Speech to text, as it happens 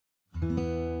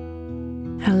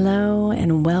Hello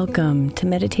and welcome to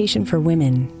Meditation for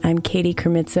Women. I'm Katie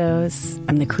Kermitzos.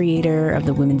 I'm the creator of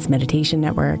the Women's Meditation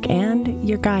Network and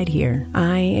your guide here.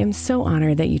 I am so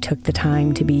honored that you took the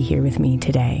time to be here with me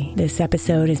today. This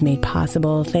episode is made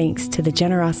possible thanks to the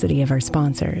generosity of our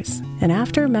sponsors. And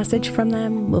after a message from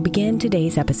them, we'll begin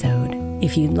today's episode.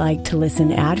 If you'd like to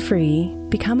listen ad-free,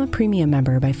 become a premium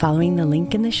member by following the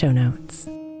link in the show notes.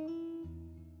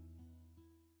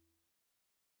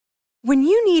 When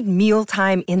you need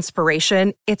mealtime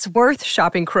inspiration, it's worth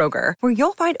shopping Kroger, where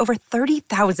you'll find over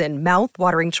 30,000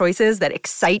 mouth-watering choices that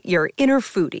excite your inner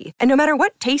foodie. And no matter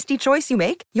what tasty choice you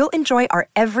make, you'll enjoy our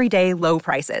everyday low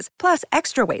prices, plus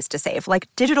extra ways to save, like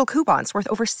digital coupons worth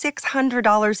over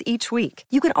 $600 each week.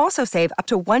 You can also save up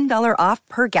to $1 off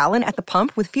per gallon at the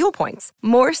pump with fuel points.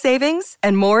 More savings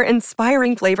and more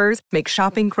inspiring flavors make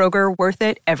shopping Kroger worth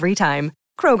it every time.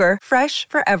 Kroger, fresh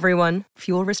for everyone.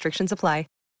 Fuel restrictions apply.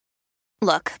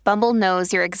 Look, Bumble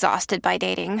knows you're exhausted by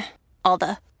dating. All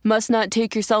the, must not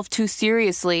take yourself too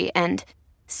seriously, and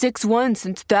 6'1"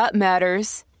 since that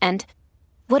matters, and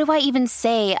what do I even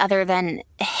say other than,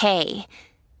 hey?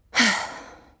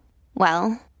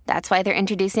 Well, that's why they're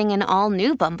introducing an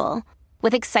all-new Bumble,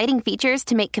 with exciting features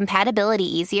to make compatibility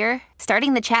easier,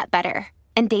 starting the chat better,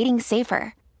 and dating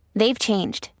safer. They've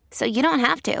changed, so you don't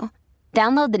have to.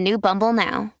 Download the new Bumble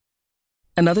now.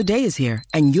 Another day is here,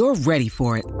 and you're ready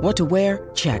for it. What to wear?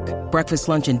 Check. Breakfast,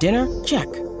 lunch, and dinner?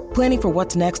 Check. Planning for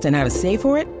what's next and how to save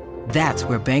for it? That's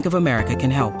where Bank of America can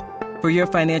help. For your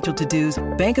financial to-dos,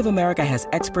 Bank of America has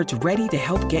experts ready to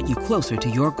help get you closer to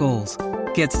your goals.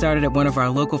 Get started at one of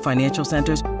our local financial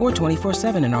centers or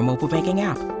 24/7 in our mobile banking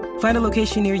app. Find a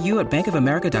location near you at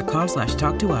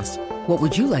bankofamerica.com/talktous. What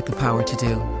would you like the power to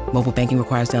do? Mobile banking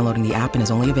requires downloading the app and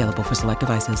is only available for select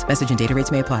devices. Message and data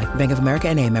rates may apply. Bank of America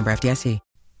N.A., member FDIC.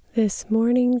 This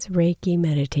morning's Reiki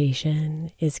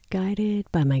meditation is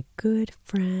guided by my good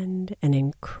friend and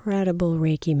incredible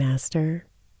Reiki master,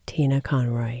 Tina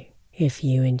Conroy. If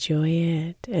you enjoy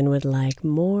it and would like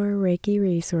more Reiki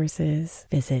resources,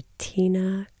 visit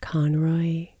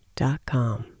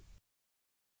tinaconroy.com.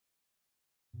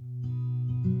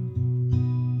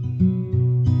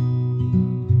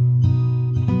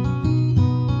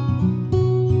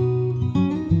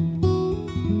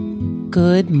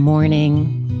 Good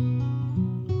morning.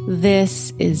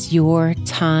 This is your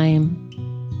time.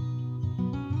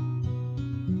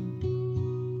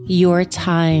 Your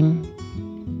time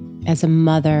as a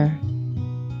mother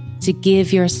to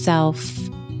give yourself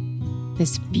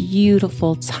this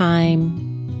beautiful time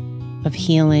of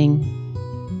healing.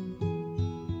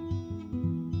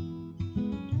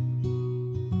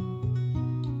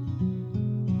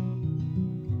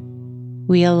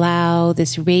 We allow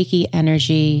this Reiki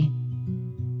energy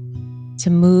to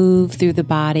move through the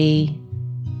body,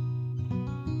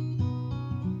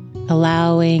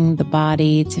 allowing the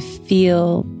body to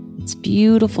feel its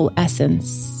beautiful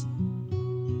essence.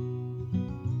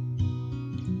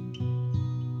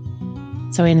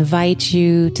 So I invite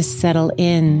you to settle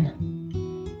in,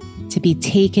 to be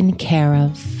taken care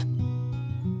of.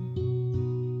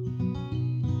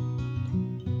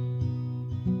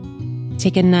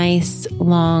 Take a nice,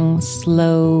 long,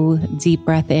 slow, deep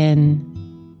breath in.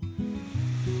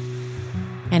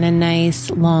 And a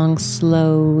nice, long,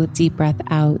 slow, deep breath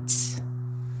out.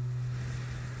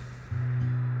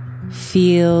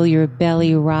 Feel your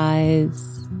belly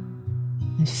rise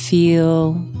and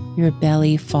feel your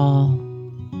belly fall.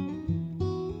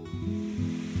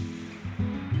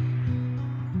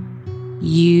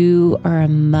 You are a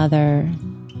mother,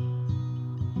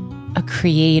 a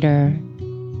creator.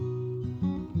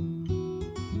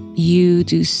 You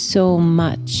do so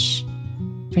much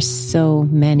for so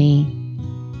many.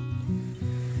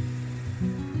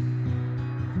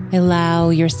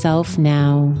 Allow yourself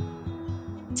now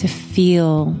to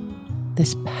feel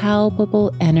this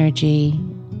palpable energy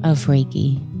of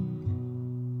Reiki.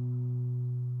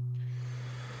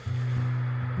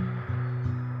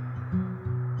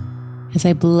 As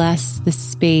I bless this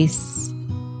space,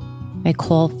 I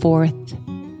call forth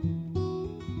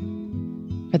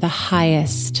for the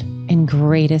highest and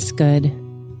greatest good,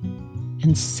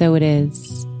 and so it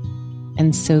is,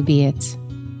 and so be it.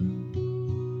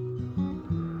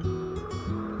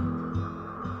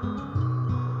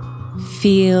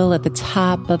 Feel at the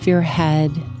top of your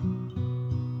head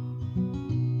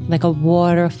like a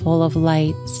waterfall of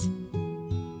light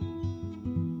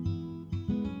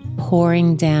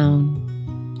pouring down.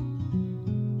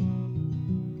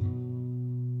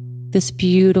 This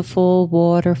beautiful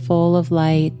waterfall of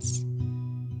light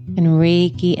and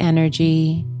Reiki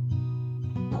energy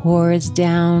pours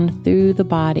down through the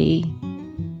body,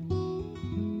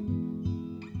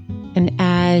 And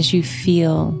as you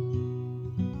feel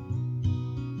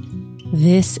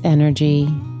this energy,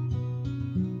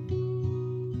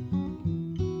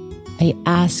 I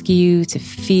ask you to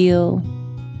feel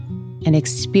and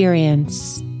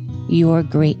experience your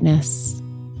greatness.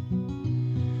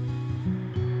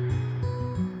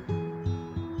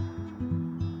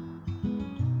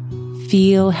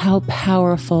 Feel how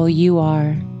powerful you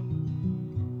are.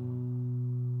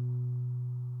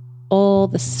 All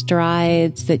the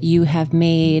strides that you have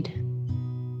made,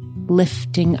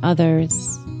 lifting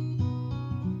others,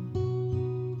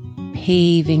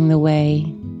 paving the way.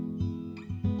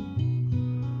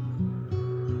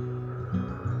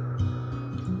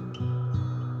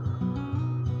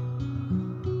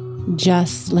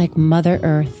 Just like Mother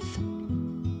Earth,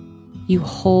 you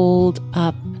hold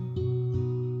up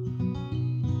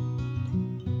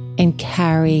and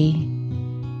carry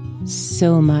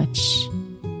so much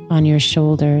on your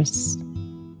shoulders.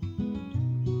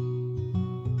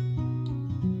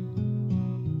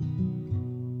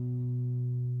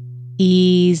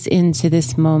 Ease into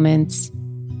this moment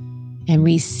and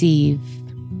receive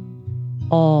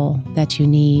all that you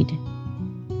need.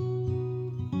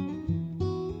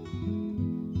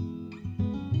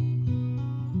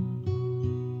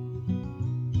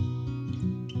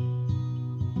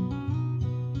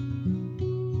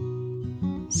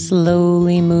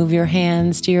 Slowly move your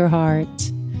hands to your heart.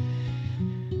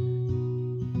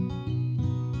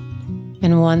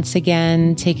 And once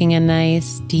again, taking a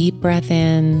nice deep breath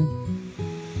in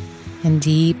and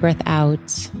deep breath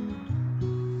out.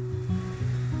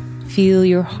 Feel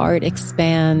your heart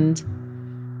expand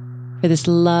for this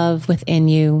love within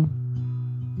you.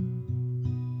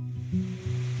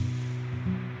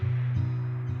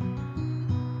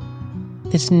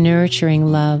 This nurturing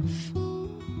love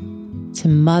to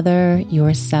mother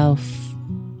yourself.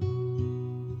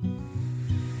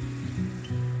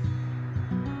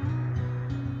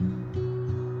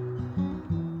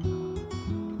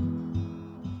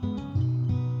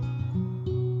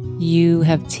 You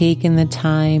have taken the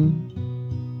time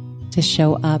to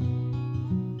show up.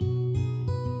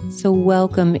 So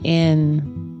welcome in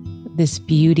this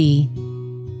beauty,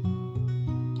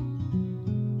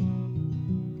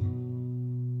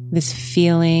 this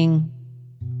feeling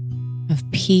of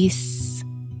peace,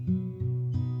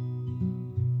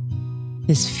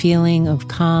 this feeling of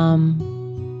calm,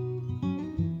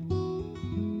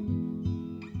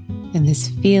 and this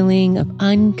feeling of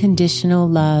unconditional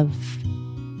love,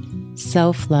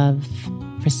 self-love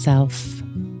for self.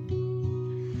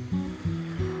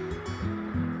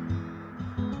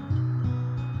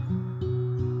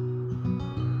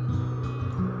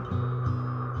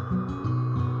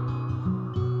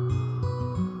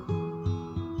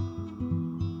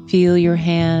 Feel your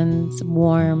hands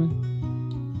warm.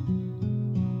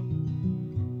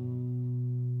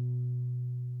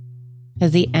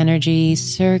 As the energy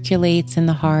circulates in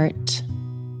the heart,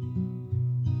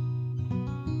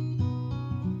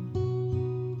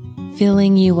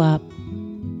 filling you up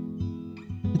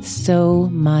with so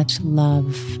much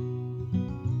love.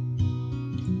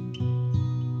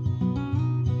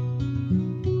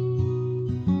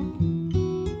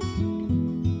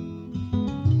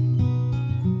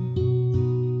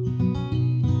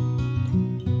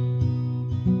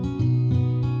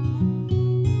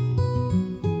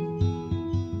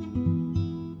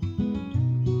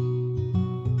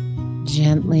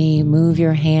 Gently move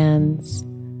your hands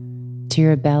to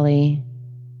your belly.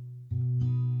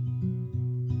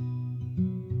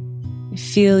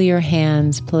 Feel your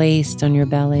hands placed on your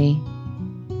belly.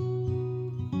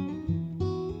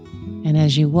 And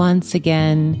as you once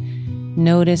again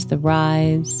notice the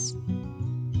rise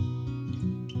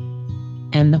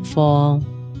and the fall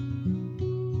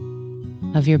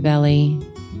of your belly,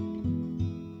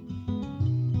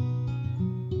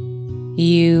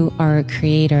 you are a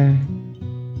creator.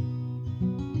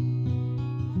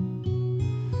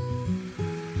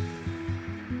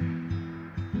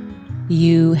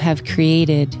 You have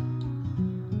created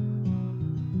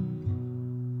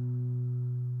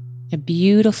a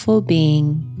beautiful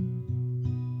being.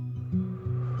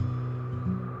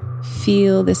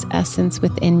 Feel this essence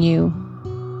within you,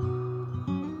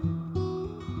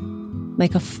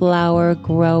 like a flower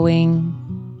growing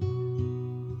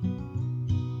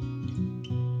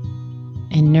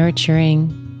and nurturing.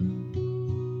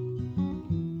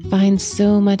 Find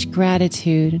so much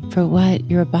gratitude for what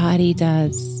your body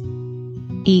does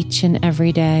each and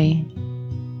every day.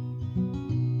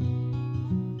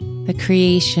 The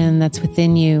creation that's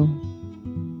within you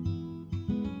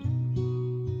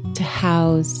to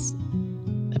house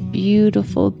a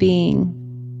beautiful being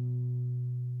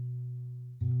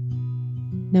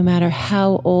no matter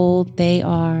how old they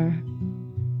are,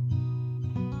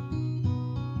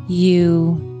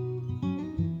 you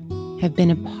have been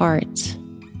a part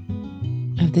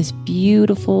of this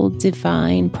beautiful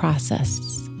divine process.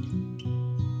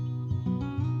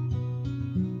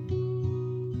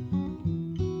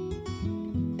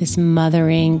 This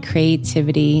mothering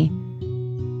creativity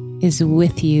is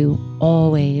with you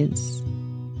always.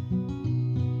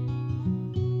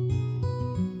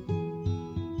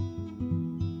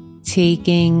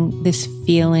 Taking this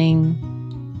feeling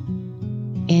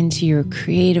into your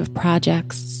creative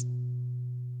projects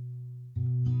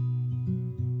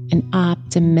and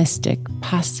optimistic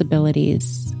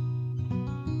possibilities.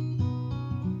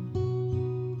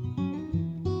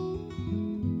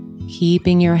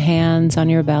 Keeping your hands on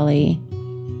your belly.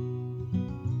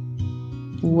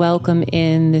 Welcome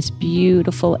in this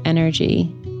beautiful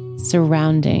energy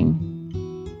surrounding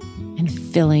and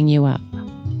filling you up.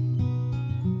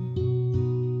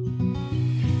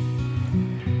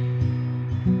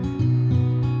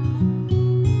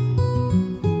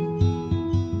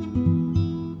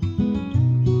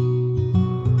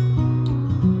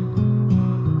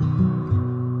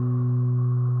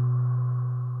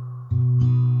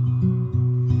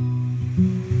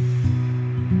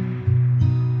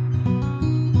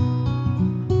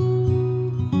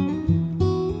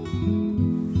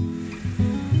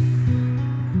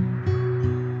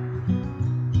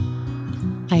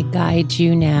 I guide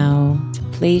you now to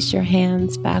place your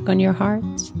hands back on your heart.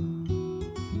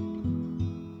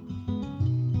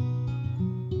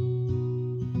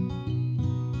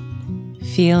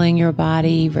 Feeling your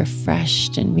body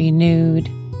refreshed and renewed.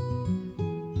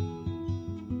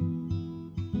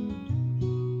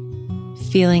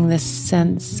 Feeling this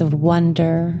sense of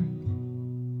wonder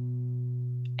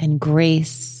and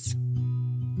grace.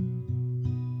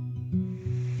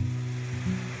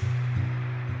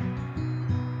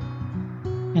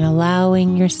 And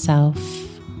allowing yourself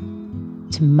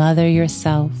to mother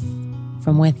yourself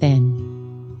from within.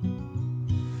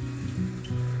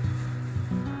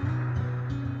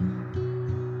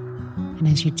 And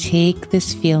as you take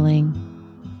this feeling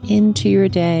into your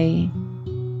day,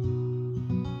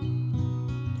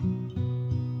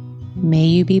 may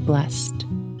you be blessed.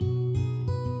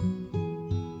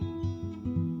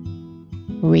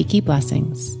 Reiki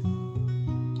blessings.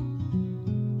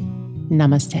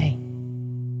 Namaste.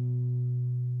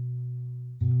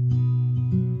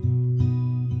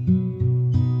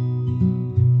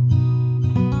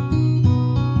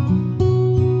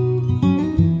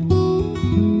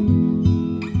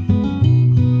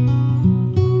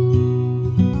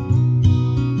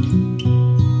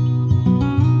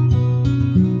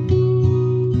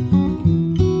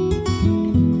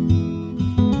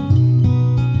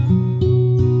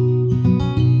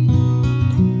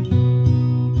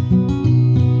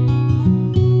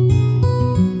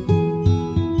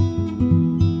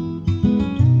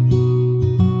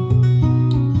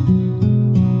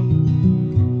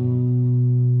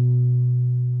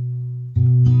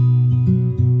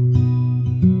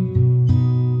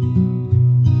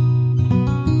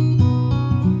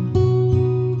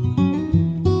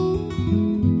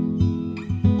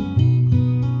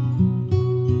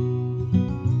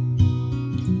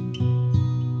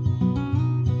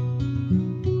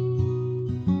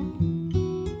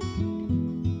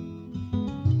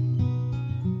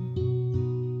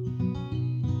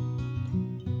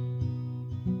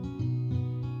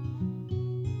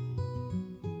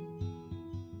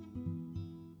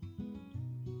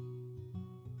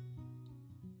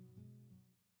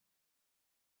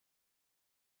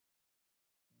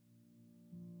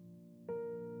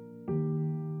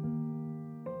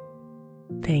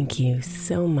 Thank you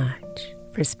so much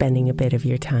for spending a bit of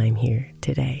your time here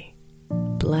today.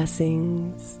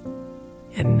 Blessings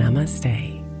and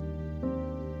namaste.